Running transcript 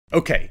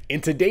Okay,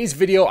 in today's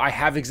video, I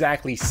have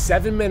exactly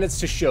 7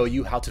 minutes to show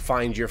you how to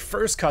find your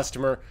first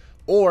customer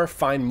or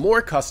find more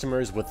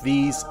customers with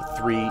these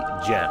 3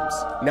 gems.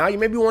 Now you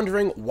may be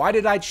wondering, why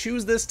did I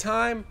choose this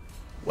time?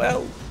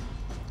 Well,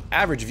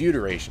 average view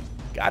duration.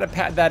 Gotta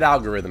pat that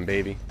algorithm,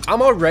 baby.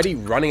 I'm already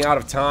running out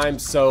of time,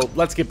 so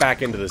let's get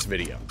back into this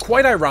video.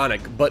 Quite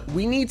ironic, but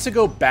we need to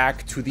go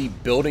back to the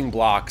building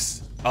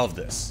blocks of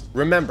this.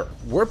 Remember,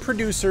 we're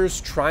producers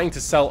trying to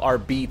sell our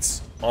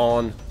beats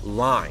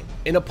online.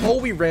 In a poll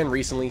we ran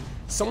recently,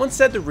 someone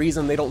said the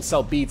reason they don't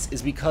sell beats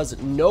is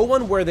because no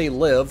one where they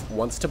live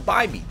wants to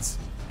buy beats.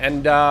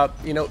 And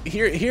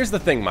here's the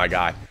thing, my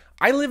guy.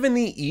 I live in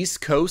the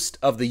East Coast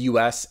of the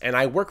US and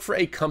I work for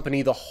a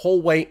company the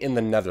whole way in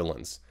the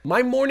Netherlands.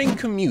 My morning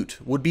commute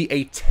would be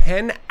a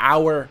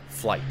 10-hour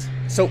flight.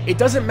 So it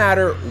doesn't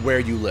matter where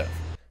you live.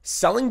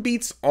 Selling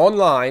beats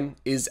online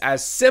is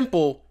as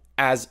simple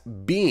as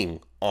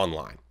being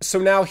online. So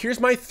now here's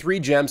my 3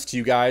 gems to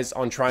you guys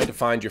on trying to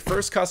find your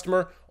first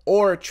customer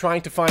or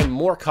trying to find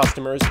more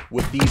customers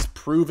with these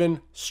proven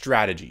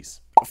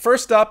strategies.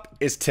 First up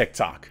is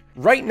TikTok.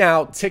 Right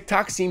now,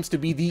 TikTok seems to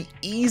be the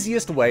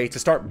easiest way to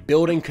start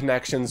building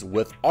connections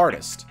with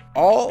artists,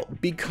 all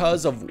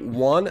because of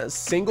one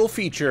single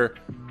feature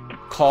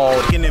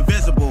called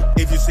invisible.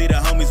 If you see the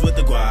homies with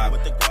the guap.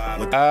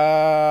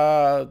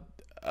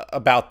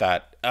 About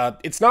that.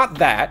 It's not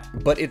that,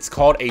 but it's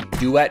called a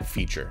duet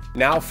feature.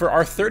 Now, for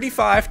our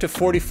 35 to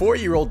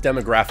 44-year-old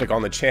demographic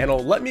on the channel,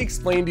 let me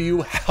explain to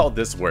you how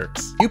this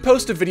works. You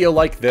post a video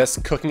like this,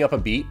 cooking up a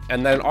beat,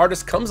 and then an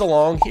artist comes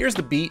along, hears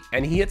the beat,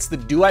 and he hits the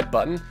duet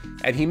button,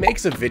 and he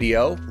makes a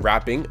video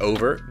rapping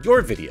over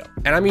your video.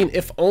 And I mean,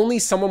 if only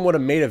someone would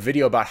have made a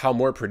video about how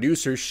more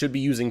producers should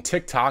be using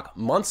TikTok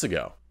months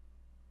ago.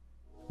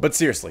 But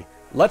seriously,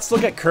 let's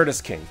look at Curtis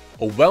King,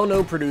 a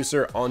well-known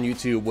producer on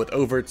YouTube with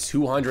over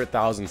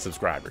 200,000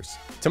 subscribers.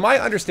 To my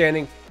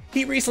understanding,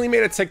 he recently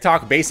made a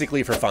TikTok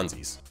basically for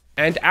funsies.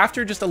 And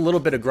after just a little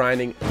bit of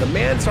grinding, the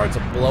man starts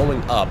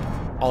blowing up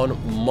on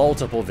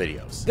multiple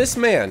videos. This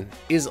man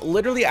is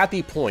literally at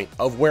the point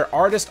of where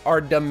artists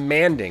are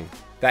demanding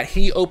that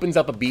he opens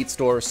up a beat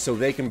store so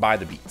they can buy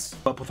the beats.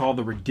 Up with all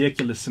the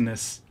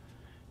ridiculousness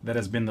that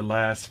has been the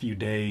last few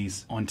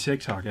days on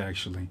TikTok,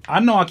 actually. I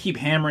know I keep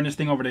hammering this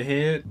thing over the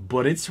head,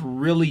 but it's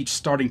really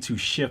starting to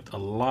shift a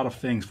lot of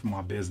things for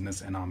my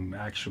business, and I'm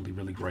actually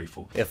really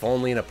grateful. If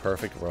only in a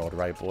perfect world,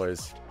 right,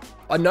 boys?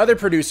 Another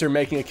producer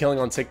making a killing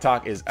on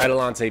TikTok is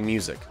Adelante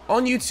Music.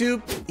 On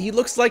YouTube, he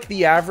looks like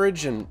the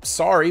average and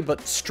sorry,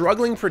 but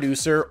struggling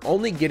producer,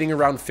 only getting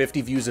around 50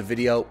 views a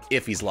video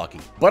if he's lucky.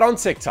 But on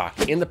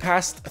TikTok, in the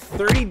past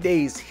 30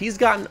 days, he's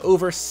gotten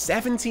over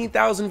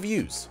 17,000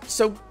 views.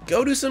 So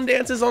go do some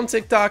dances on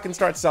TikTok and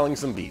start selling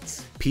some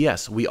beats.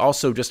 P.S. We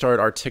also just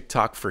started our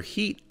TikTok for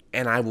Heat,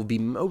 and I will be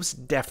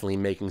most definitely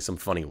making some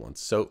funny ones.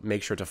 So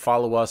make sure to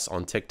follow us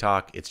on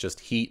TikTok. It's just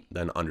Heat,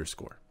 then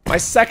 _. My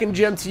second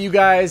gem to you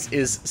guys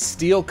is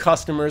steal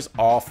customers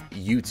off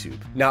YouTube.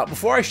 Now,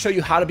 before I show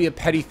you how to be a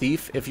petty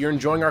thief, if you're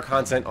enjoying our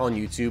content on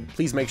YouTube,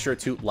 please make sure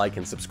to like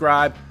and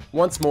subscribe.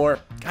 Once more,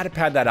 gotta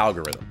pad that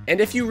algorithm. And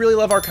if you really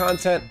love our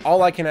content,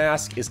 all I can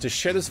ask is to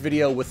share this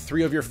video with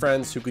 3 of your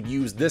friends who could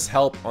use this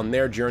help on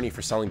their journey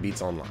for selling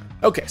beats online.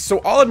 Okay, so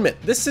I'll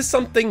admit, this is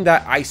something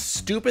that I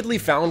stupidly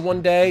found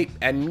one day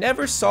and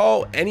never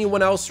saw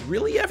anyone else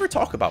really ever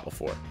talk about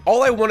before.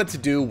 All I wanted to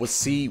do was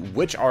see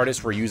which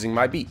artists were using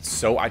my beats,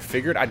 so I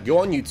figured I'd go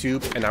on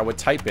YouTube and I would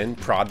type in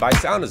Prod by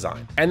Sound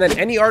Design. And then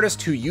any artist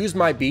who used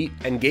my beat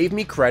and gave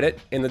me credit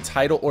in the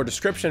title or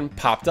description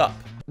popped up.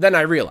 Then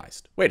I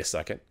realized, wait a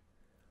second.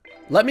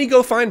 Let me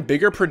go find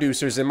bigger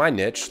producers in my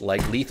niche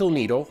like Lethal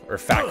Needle or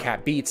Fat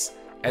Cat Beats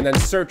and then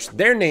search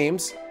their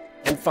names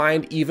and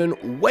find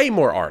even way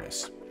more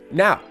artists.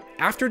 Now,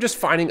 after just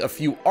finding a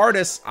few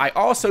artists, I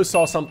also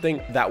saw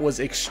something that was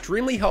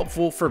extremely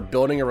helpful for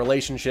building a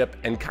relationship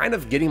and kind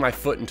of getting my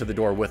foot into the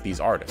door with these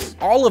artists.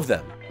 All of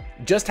them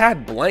just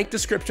had blank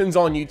descriptions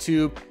on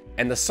YouTube,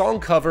 and the song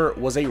cover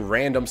was a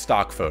random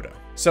stock photo.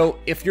 So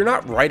if you're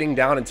not writing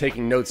down and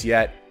taking notes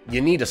yet,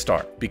 you need to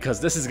start, because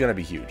this is gonna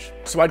be huge.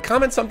 So I'd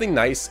comment something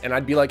nice and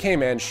I'd be like, hey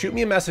man, shoot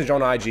me a message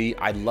on IG,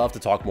 I'd love to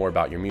talk more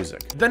about your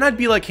music. Then I'd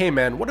be like, hey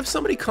man, what if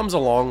somebody comes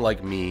along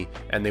like me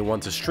and they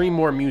want to stream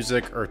more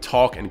music or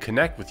talk and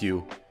connect with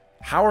you?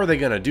 How are they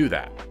gonna do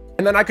that?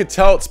 And then I could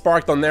tell it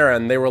sparked on their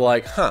end. They were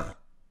like, huh,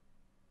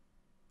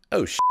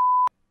 oh shit,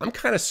 I'm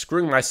kind of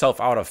screwing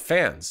myself out of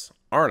fans,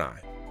 aren't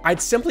I?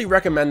 I'd simply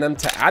recommend them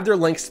to add their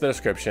links to the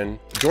description,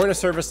 join a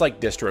service like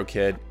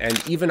DistroKid,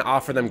 and even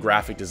offer them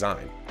graphic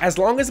design. As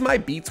long as my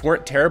beats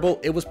weren't terrible,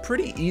 it was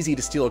pretty easy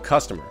to steal a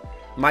customer.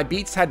 My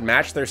beats had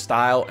matched their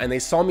style and they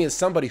saw me as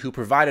somebody who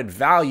provided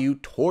value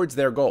towards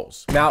their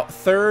goals. Now,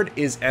 third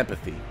is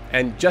empathy.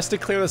 And just to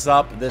clear this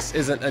up, this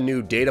isn't a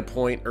new data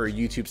point or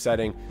YouTube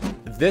setting.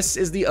 This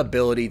is the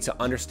ability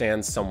to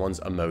understand someone's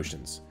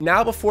emotions.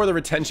 Now, before the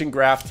retention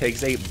graph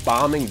takes a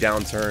bombing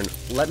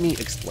downturn, let me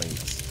explain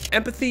this.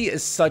 Empathy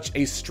is such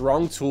a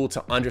strong tool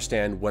to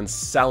understand when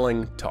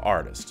selling to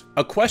artists.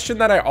 A question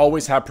that I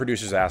always have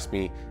producers ask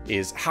me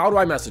is, how do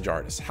I message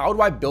artists? How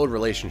do I build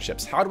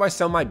relationships? How do I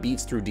sell my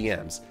beats through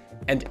DMs?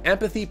 And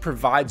empathy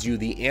provides you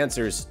the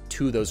answers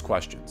to those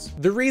questions.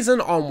 The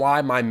reason on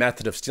why my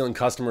method of stealing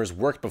customers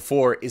worked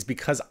before is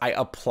because I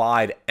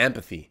applied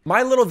empathy.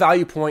 My little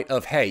value point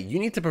of, hey, you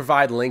need to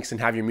provide links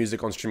and have your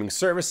music on streaming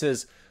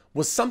services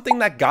was something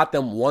that got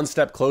them one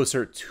step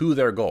closer to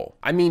their goal.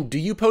 I mean, do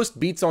you post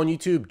beats on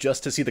YouTube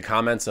just to see the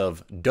comments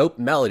of, dope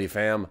melody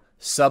fam,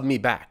 sub me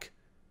back?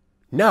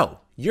 No,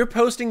 you're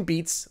posting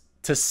beats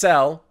to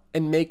sell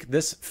and make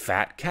this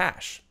fat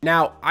cash.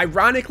 Now,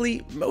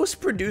 ironically,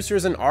 most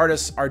producers and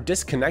artists are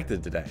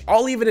disconnected today.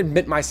 I'll even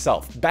admit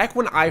myself, back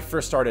when I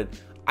first started,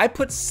 I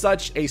put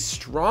such a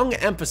strong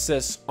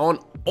emphasis on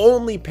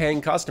only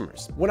paying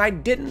customers when I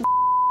didn't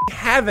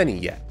have any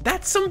yet.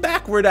 That's some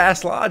backward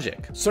ass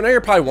logic. So now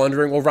you're probably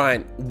wondering, well,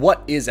 Ryan,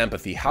 what is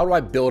empathy? How do I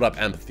build up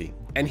empathy?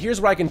 And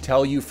here's what I can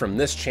tell you from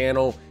this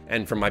channel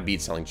and from my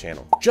beat selling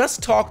channel.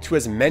 Just talk to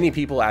as many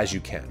people as you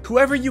can.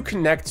 Whoever you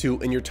connect to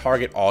in your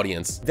target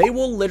audience, they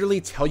will literally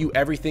tell you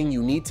everything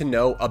you need to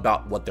know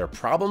about what their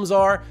problems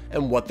are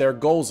and what their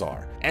goals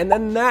are. And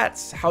then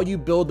that's how you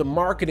build the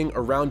marketing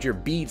around your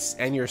beats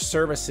and your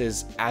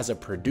services as a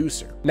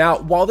producer. Now,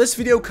 while this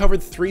video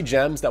covered 3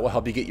 gems that will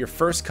help you get your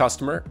first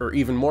customer or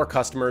even more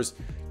customers,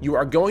 you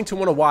are going to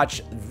want to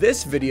watch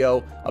this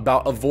video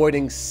about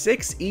avoiding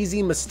 6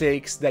 easy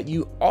mistakes that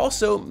you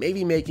also may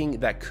be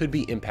making that could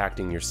be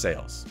impacting your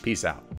sales. Peace out.